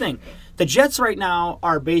because here's the thing. The Jets right now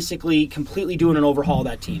are basically completely doing an overhaul of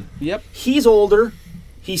that team. Yep. He's older.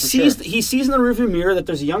 He sees sure. he sees in the rearview mirror that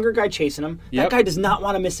there's a younger guy chasing him. Yep. That guy does not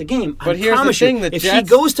want to miss a game. But I here's the promise thing, you, the if he Jets-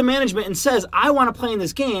 goes to management and says, I want to play in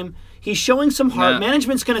this game, he's showing some heart. Nah.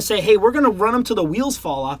 Management's going to say, hey, we're going to run him till the wheels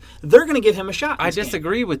fall off. They're going to give him a shot. in I this game.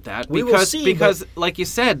 disagree with that We will because see, because like you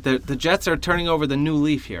said, the Jets are turning over the new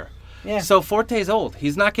leaf here. Yeah. So Forte's old.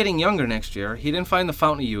 He's not getting younger next year. He didn't find the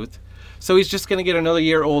fountain of youth. So he's just going to get another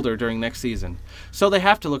year older during next season. So they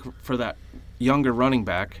have to look for that younger running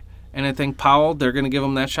back. And I think Powell, they're going to give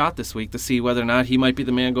him that shot this week to see whether or not he might be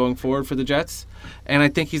the man going forward for the Jets. And I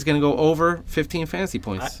think he's going to go over 15 fantasy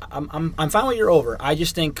points. I'm fine with your over. I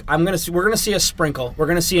just think we're going to see a sprinkle. We're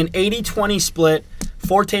going to see an 80-20 split.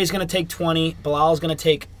 Forte is going to take 20. Bilal is going to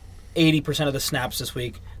take 80% of the snaps this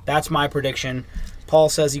week. That's my prediction. Paul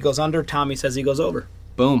says he goes under. Tommy says he goes over.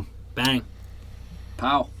 Boom. Bang.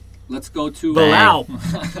 Pow. Let's go to Bilal.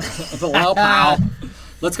 Bilal Pow.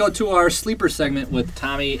 Let's go to our sleeper segment with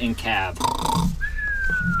Tommy and Cav.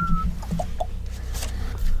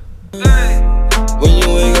 When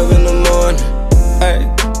you wake up in the morning, hey,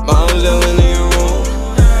 mom's yelling in your room.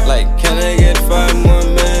 Like, can I get 5 more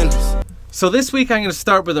minutes? So this week I'm going to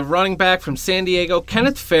start with a running back from San Diego,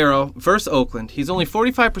 Kenneth Farrell versus Oakland. He's only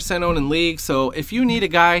 45% owned in league, so if you need a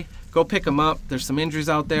guy, go pick him up. There's some injuries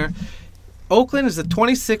out there. Oakland is the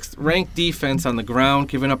 26th ranked defense on the ground,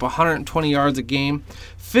 giving up 120 yards a game.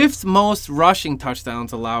 5th most rushing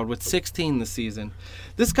touchdowns allowed with 16 this season.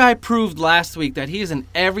 This guy proved last week that he is an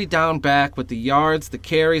every down back with the yards, the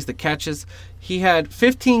carries, the catches. He had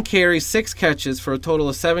 15 carries, 6 catches for a total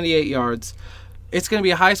of 78 yards. It's going to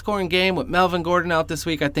be a high-scoring game with Melvin Gordon out this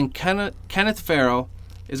week. I think Kenneth Farrell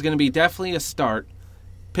is going to be definitely a start.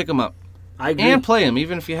 Pick him up. I agree. And play him,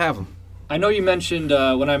 even if you have him. I know you mentioned,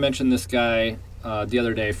 when I mentioned this guy the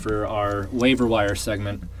other day for our waiver wire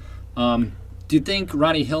segment, do you think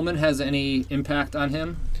Ronnie Hillman has any impact on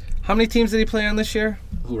him? How many teams did he play on this year?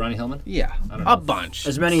 Who, Ronnie Hillman? Yeah, I don't know. a bunch.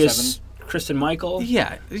 As many as Kristen Michael?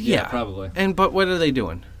 Yeah, probably. But what are they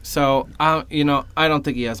doing? So, I don't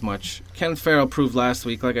think he has much. Kenneth Farrell proved last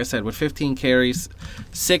week, like I said, with 15 carries,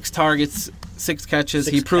 6 targets, 6 catches.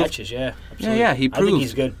 6 he proved. catches, yeah. Absolutely. Yeah, he proved. I think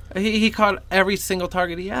he's good. He caught every single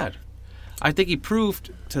target he had. I think he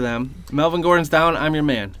proved to them, Melvin Gordon's down, I'm your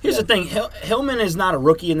man. Here's the thing. Hillman is not a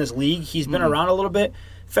rookie in this league. He's been around a little bit.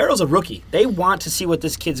 Farrell's a rookie. They want to see what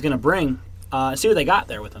this kid's going to bring, see what they got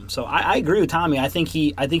there with him. So I agree with Tommy. I think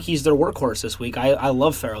he's their workhorse this week. I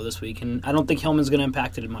love Farrell this week, and I don't think Hillman's going to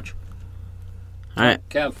impact it much. All right.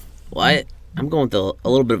 Kev. Well, I'm going with a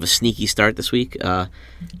little bit of a sneaky start this week.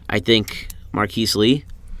 I think Marquise Lee.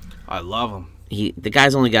 I love him. The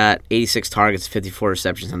guy's only got 86 targets, 54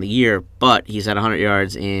 receptions on the year, but he's had 100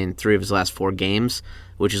 yards in 3 of his last 4 games,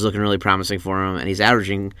 which is looking really promising for him, and he's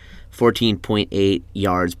averaging 14.8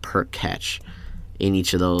 yards per catch in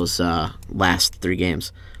each of those last 3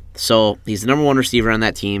 games. So he's the number 1 receiver on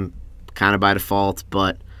that team, kind of by default,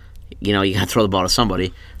 but you got to throw the ball to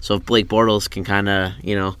somebody. So if Blake Bortles can kind of,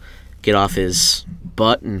 get off his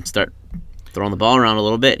butt and start throwing the ball around a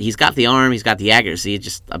little bit. He's got the arm. He's got the accuracy. It's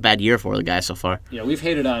just a bad year for the guy so far. Yeah, we've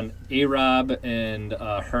hated on A-Rob and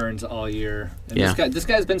Hearns all year. And Yeah. this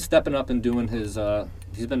guy's been stepping up and doing his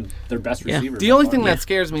he's been their best receiver. The only thing that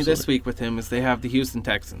scares me this week with him is they have the Houston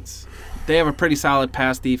Texans. They have a pretty solid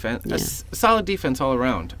pass defense, a solid defense all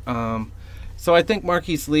around. So I think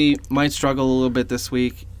Marquise Lee might struggle a little bit this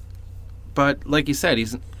week. But like you said,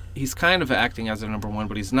 he's kind of acting as their number 1,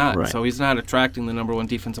 but he's not. Right. So he's not attracting the number 1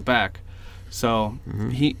 defensive back. So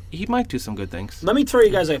he might do some good things. Let me throw you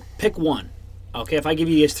guys a pick one. Okay, if I give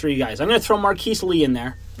you these 3 guys. I'm going to throw Marquise Lee in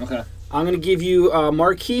there. Okay. I'm going to give you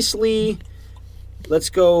Marquise Lee. Let's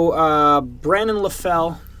go Brandon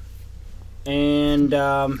LaFell. And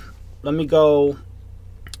let me go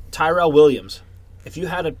Tyrell Williams. If you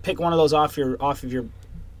had to pick one of those off of your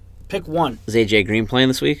pick one. Is AJ Green playing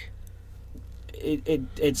this week?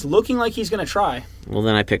 It's looking like he's going to try. Well,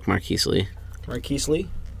 then I picked Marquise Lee. Marquise Lee?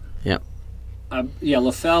 Yep.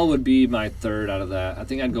 LaFell would be my 3rd out of that. I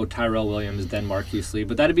think I'd go Tyrell Williams, then Marquise Lee,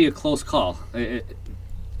 but that'd be a close call. It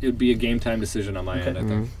would be a game-time decision on my end, I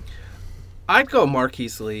think. I'd go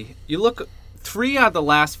Marquise Lee. You look, 3 out of the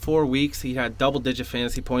last 4 weeks, he had double-digit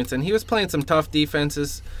fantasy points, and he was playing some tough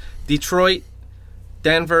defenses. Detroit,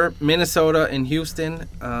 Denver, Minnesota, and Houston.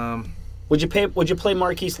 Would you play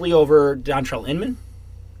Marquise Lee over Dontrell Inman?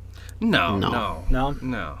 No.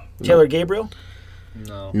 Taylor Gabriel?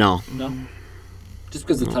 No. Just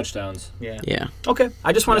because of the touchdowns. Yeah. Okay.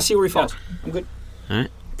 I just want to see where he falls. I'm good. All right.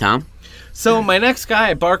 Tom? So my next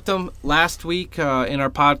guy, I barked him last week in our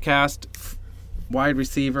podcast, wide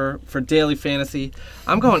receiver for daily fantasy.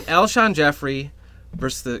 I'm going Alshon Jeffrey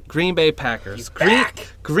versus the Green Bay Packers.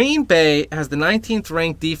 Green Bay has the 19th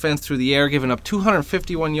ranked defense through the air, giving up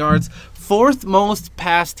 251 yards, 4th most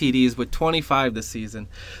pass TDs with 25 this season.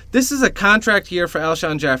 This is a contract year for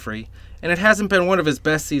Alshon Jeffrey, and it hasn't been one of his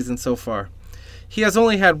best seasons so far. He has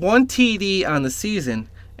only had 1 TD on the season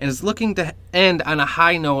and is looking to end on a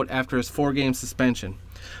high note after his 4-game suspension.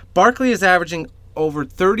 Barkley is averaging over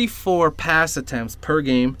 34 pass attempts per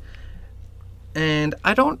game, and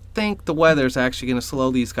I don't think the weather's actually going to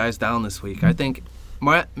slow these guys down this week. I think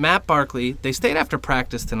Matt Barkley, they stayed after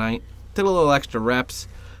practice tonight, did a little extra reps,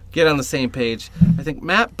 get on the same page. I think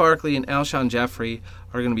Matt Barkley and Alshon Jeffrey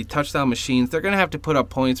are going to be touchdown machines. They're going to have to put up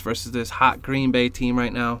points versus this hot Green Bay team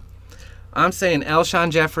right now. I'm saying Alshon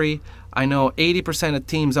Jeffrey. I know 80% of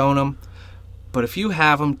teams own him, but if you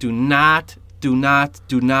have him, do not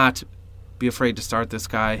be afraid to start this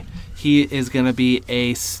guy. He is going to be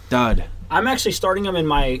a stud. I'm actually starting him in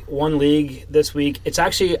my 1 league this week. It's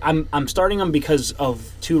actually I'm starting him because of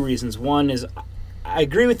 2 reasons. One is I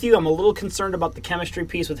agree with you. I'm a little concerned about the chemistry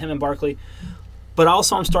piece with him and Barkley. But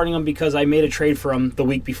also I'm starting him because I made a trade for him the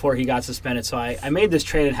week before he got suspended. So I made this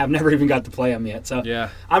trade and have never even got to play him yet. So Yeah.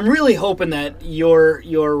 I'm really hoping that you're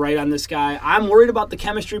right on this guy. I'm worried about the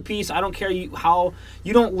chemistry piece. I don't care how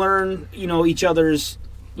you don't learn, each other's,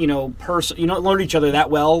 you don't learn each other that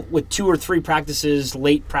well with 2 or 3 practices,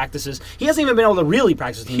 late practices. He hasn't even been able to really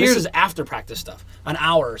practice with him. This is after practice stuff, an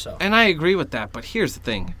hour or so. And I agree with that, but here's the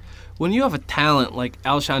thing. When you have a talent like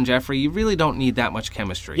Alshon Jeffrey, you really don't need that much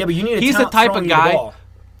chemistry. Yeah, but you need He's talent the type throwing of you the guy. ball.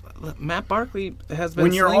 Matt Barkley has been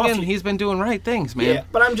When you're slinging. off, He's been doing right things, man. Yeah,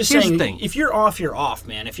 but I'm just Here's saying, the thing. if you're off, you're off,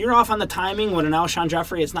 man. If you're off on the timing with an Alshon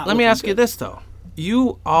Jeffrey, it's not. Let me looking ask you good. this, though.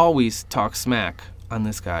 You always talk smack on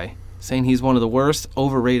this guy, saying he's one of the worst,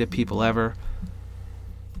 overrated people ever.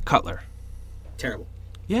 Cutler. Terrible.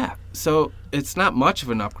 Yeah, so it's not much of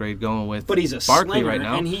an upgrade going with But he's a Barkley slinger, right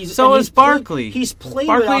now. and he's Barkley. He's played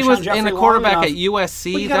Barkley with was Alshon Jeffrey in a long quarterback enough. at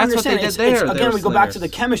USC. But you gotta That's what they did understand, there. They again, were we go back to the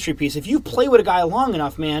slingers. chemistry piece. If you play with a guy long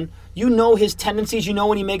enough, man, you know his tendencies. You know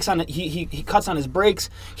when he makes on he cuts on his breaks.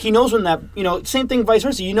 He knows when that same thing, vice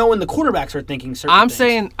versa. You know when the quarterbacks are thinking certain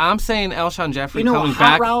things. I'm saying Alshon Jeffrey a coming hot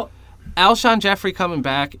back. route. Alshon Jeffrey coming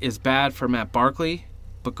back is bad for Matt Barkley,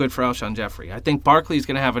 but good for Alshon Jeffrey. I think Barkley's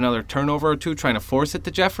going to have another turnover or two trying to force it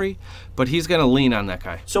to Jeffrey, but he's going to lean on that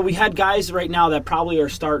guy. So we had guys right now that probably are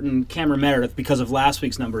starting Cameron Meredith because of last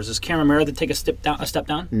week's numbers. Is Cameron Meredith take a step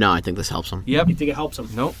down? No, I think this helps him. Yep. You think it helps him?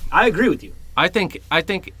 Nope. I agree with you. I think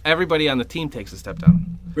everybody on the team takes a step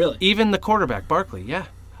down. Really? Even the quarterback, Barkley. Yeah.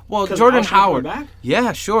 Well, 'Cause Jordan Alshon coming Howard. back?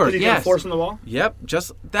 Yeah, sure. Because he's going Yes. to force him the ball? Yep.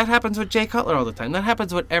 Just that happens with Jay Cutler all the time. That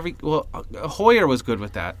happens with Hoyer was good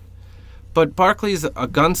with that. But Barkley's a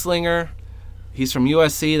gunslinger. He's from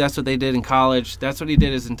USC. That's what they did in college. That's what he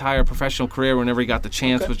did his entire professional career. Whenever he got the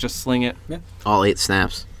chance, was just sling it. Yeah. All 8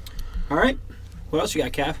 snaps. All right. What else you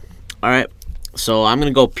got, Cav? All right. So I'm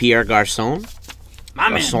going to go Pierre Garçon. My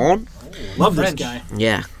man. Garçon? Love this guy.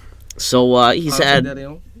 Yeah. So he's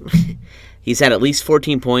had at least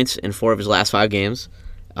 14 points in 4 of his last 5 games.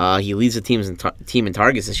 He leads the team in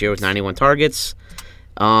targets this year with 91 targets.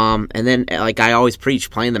 And then, like I always preach,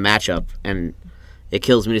 playing the matchup. And it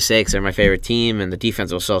kills me to say because they're my favorite team and the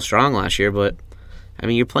defense was so strong last year. But, I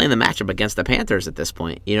mean, you're playing the matchup against the Panthers at this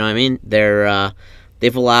point. You know what I mean?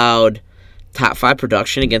 They've allowed top 5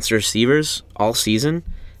 production against the receivers all season.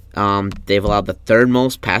 They've allowed the 3rd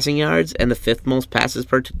most passing yards and the 5th most passes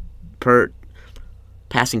per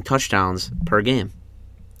passing touchdowns per game.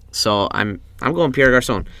 So I'm going Pierre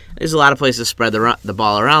Garçon. There's a lot of places to spread the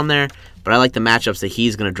ball around there, but I like the matchups that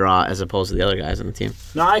he's going to draw as opposed to the other guys on the team.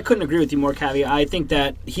 No, I couldn't agree with you more, Cavi. I think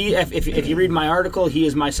that if you read my article, he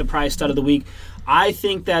is my surprise stud of the week. I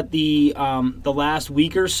think that the last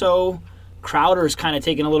week or so, Crowder is kind of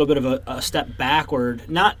taking a little bit of a step backward.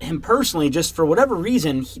 Not him personally, just for whatever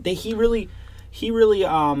reason, he really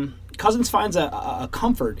Cousins finds a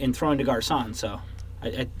comfort in throwing to Garçon. So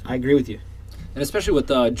I agree with you. And especially with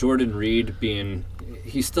Jordan Reed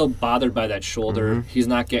he's still bothered by that shoulder. Mm-hmm. He's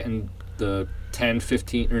not getting the 10,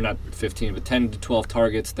 15, or not 15, but 10 to 12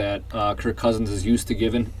 targets that Kirk Cousins is used to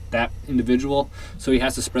giving that individual. So he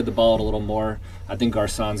has to spread the ball out a little more. I think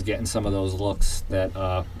Garçon's getting some of those looks that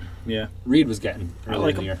Reed was getting earlier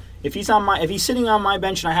in the year. If he's sitting on my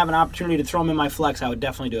bench and I have an opportunity to throw him in my flex, I would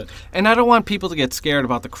definitely do it. And I don't want people to get scared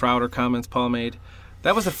about the Crowder comments Paul made.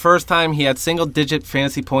 That was the first time he had single-digit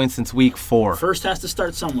fantasy points since week 4. First has to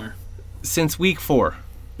start somewhere. Since week 4.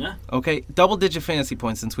 Yeah. Okay, double-digit fantasy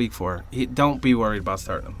points since week 4. Don't be worried about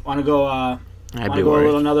starting him. Want to go? I'd be go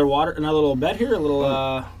worried. another little bet here. A little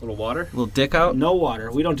little water. A little dick out. No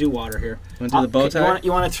water. We don't do water here. Want to do the bow tie?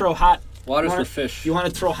 You want to throw hot? Water's for fish. You want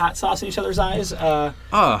to throw hot sauce in each other's eyes? Oh.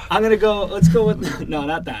 I'm gonna go. Let's go with no,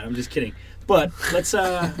 not that. I'm just kidding. But let's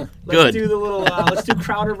Good. do the little let's do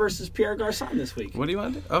Crowder versus Pierre Garçon this week. What do you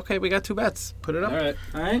want to do? Okay, we got 2 bets. Put it up.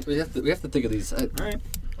 All right. We have to think of these. All right.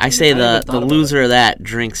 I say I haven't the thought about loser of that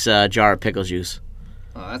drinks a jar of pickle juice.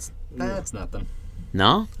 Oh, that's nothing.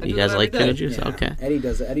 No? I You do guys that like every pickle day. juice? Yeah. Okay. Eddie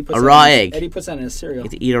does it. Eddie puts A that raw in egg. Eddie puts that in his cereal. You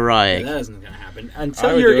get to eat a raw egg. That isn't gonna happen I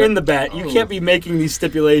until would you're do in it. the bet. You can't be making these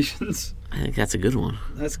stipulations. I think that's a good one.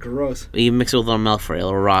 That's gross. You mix it with a little milk for you, a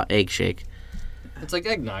little raw egg shake. It's like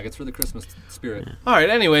eggnog. It's for the Christmas spirit. All right,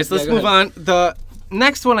 anyways, let's go move on. The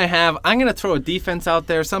next one I have, I'm going to throw a defense out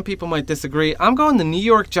there. Some people might disagree. I'm going the New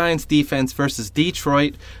York Giants defense versus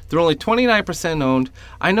Detroit. They're only 29% owned.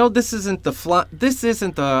 I know this isn't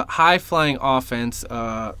the high-flying offense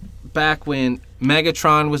back when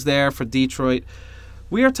Megatron was there for Detroit.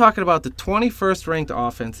 We are talking about the 21st ranked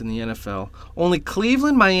offense in the NFL. Only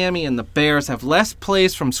Cleveland, Miami, and the Bears have less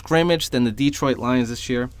plays from scrimmage than the Detroit Lions this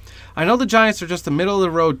year. I know the Giants are just a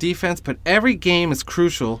middle-of-the-road defense, but every game is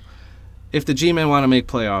crucial if the G-men want to make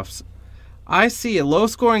playoffs. I see a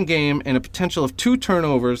low-scoring game and a potential of 2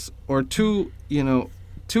 turnovers or two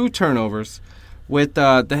turnovers with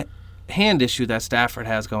the hand issue that Stafford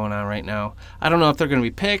has going on right now. I don't know if they're going to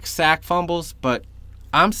be picks, sack, fumbles, but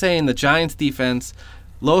I'm saying the Giants defense,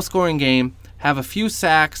 low-scoring game, have a few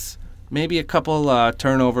sacks, maybe a couple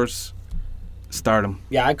turnovers, start them.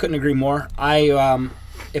 Yeah, I couldn't agree more.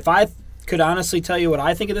 If I could honestly tell you what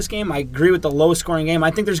I think of this game, I agree with the low-scoring game.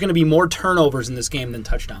 I think there's going to be more turnovers in this game than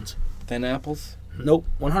touchdowns. Than apples? Nope,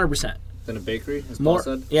 100%. Than a bakery, as Paul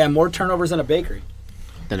said? Yeah, more turnovers than a bakery.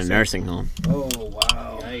 Than a nursing home. Oh,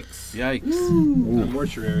 wow. Yikes. A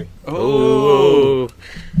mortuary. Oh.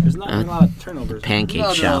 There's not a lot of turnovers.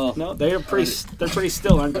 Pancake shop. No, they're pretty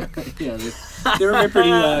still, aren't they? Yeah, they're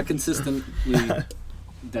pretty consistently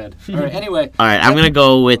dead. All right, anyway. All right, I'm going to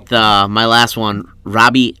go with my last one,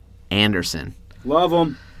 Robbie Anderson. Love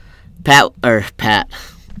him.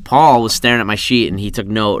 Paul was staring at my sheet, and he took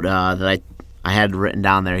note that I had written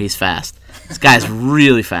down there. He's fast. This guy's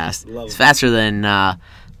really fast. He's faster than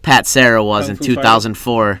Pat Sarah was in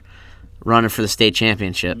 2004 running for the state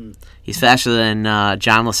championship. He's faster than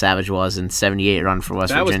John LaSavage was in 78 running for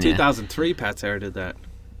West Virginia. That was 2003 Pat Sarah did that.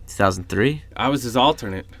 2003? I was his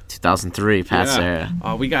alternate. 2003 Pat Sarah.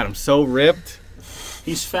 Oh, we got him so ripped.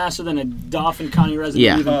 He's faster than a Dauphin County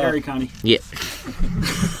resident, even Perry County. Yeah.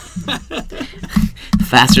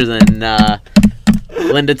 Faster than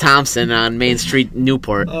Linda Thompson on Main Street,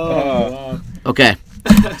 Newport. Oh, wow. Okay,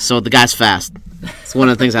 so the guy's fast. It's one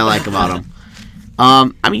of the things I like about him.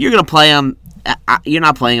 I mean, you're going to play him. You're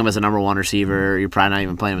not playing him as a number 1 receiver. You're probably not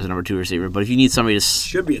even playing him as a number 2 receiver. But if you need somebody to...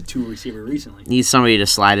 Should be a 2 receiver recently. Need somebody to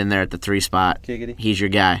slide in there at the 3 spot. Giggity. He's your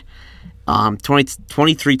guy.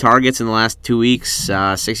 23 targets in the last 2 weeks,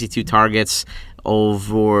 62 targets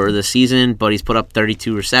over the season, but he's put up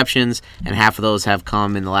 32 receptions, and half of those have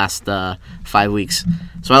come in the last 5 weeks.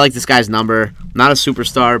 So I like this guy's number. Not a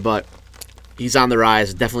superstar, but he's on the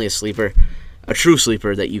rise. Definitely a sleeper, a true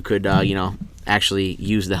sleeper that you could, actually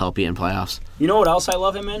use to help you in playoffs. You know what else I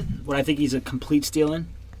love him in? What I think he's a complete steal in?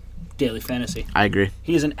 Daily fantasy. I agree.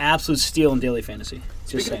 He is an absolute steal in daily fantasy.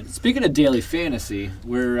 Speaking of daily fantasy,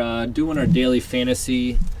 we're doing our daily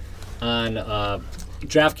fantasy on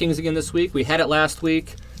DraftKings again this week. We had it last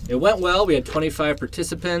week. It went well. We had 25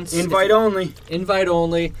 participants. Invite only. Invite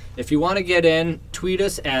only. If you want to get in, tweet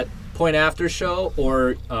us at @PointAfterShow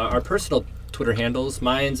or our personal Twitter handles.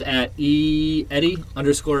 Mine's at Eddie_PAS.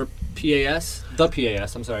 The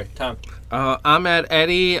PAS. I'm sorry. Tom. I'm at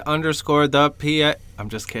Eddie_the PAS. I'm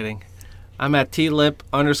just kidding. I'm at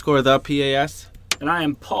TLip_the PAS. And I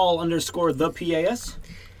am Paul_the PAS.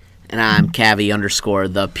 And I'm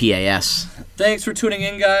Cavi_the PAS. Thanks for tuning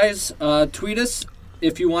in, guys. Tweet us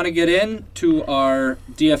if you want to get in to our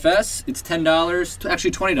DFS. It's $10.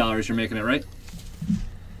 Actually, $20 you're making it, right?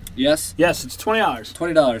 Yes? Yes, it's $20.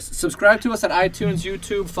 $20. Subscribe to us on iTunes,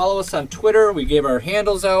 YouTube. Follow us on Twitter. We gave our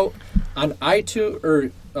handles out on iTunes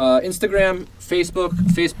or Instagram,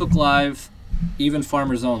 Facebook Live, even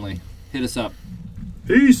Farmers Only. Hit us up.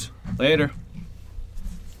 Peace. Later.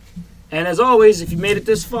 And as always, if you made it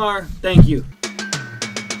this far, thank you.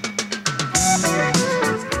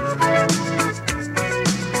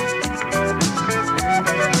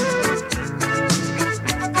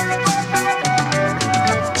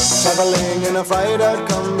 Traveling in a fried-out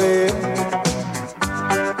Kombi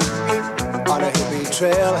on a hippie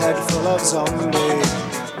trailhead full of zombies.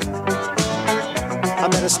 I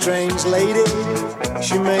met a strange lady,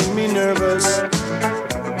 she made me nervous.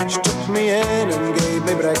 She took me in and gave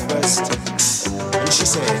me breakfast. And she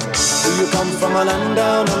said, do you come from a land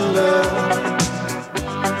down under,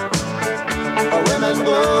 where women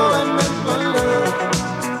go and men wonder?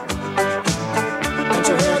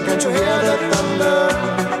 Can't you hear the thunder?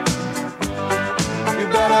 You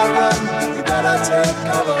better run, you better take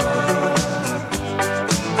cover.